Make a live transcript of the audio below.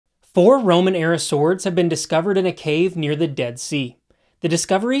4 Roman-era swords have been discovered in a cave near the Dead Sea. The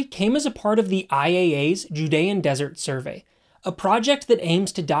discovery came as a part of the IAA's Judean Desert Survey, a project that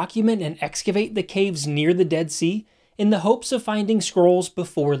aims to document and excavate the caves near the Dead Sea in the hopes of finding scrolls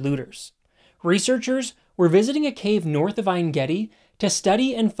before looters. Researchers were visiting a cave north of Engedi to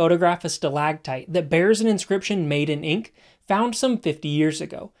study and photograph a stalactite that bears an inscription made in ink found some 50 years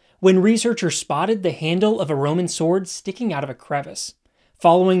ago, when researchers spotted the handle of a Roman sword sticking out of a crevice.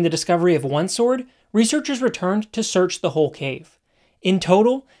 Following the discovery of one sword, researchers returned to search the whole cave. In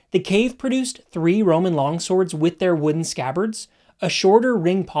total, the cave produced 3 Roman longswords with their wooden scabbards, a shorter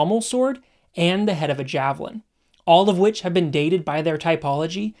ring pommel sword, and the head of a javelin, all of which have been dated by their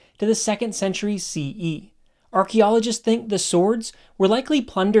typology to the 2nd century CE. Archaeologists think the swords were likely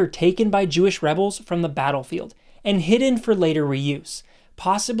plunder taken by Jewish rebels from the battlefield and hidden for later reuse,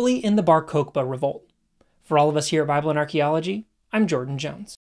 possibly in the Bar Kokhba revolt. For all of us here at Bible and Archaeology, I'm Jordan Jones.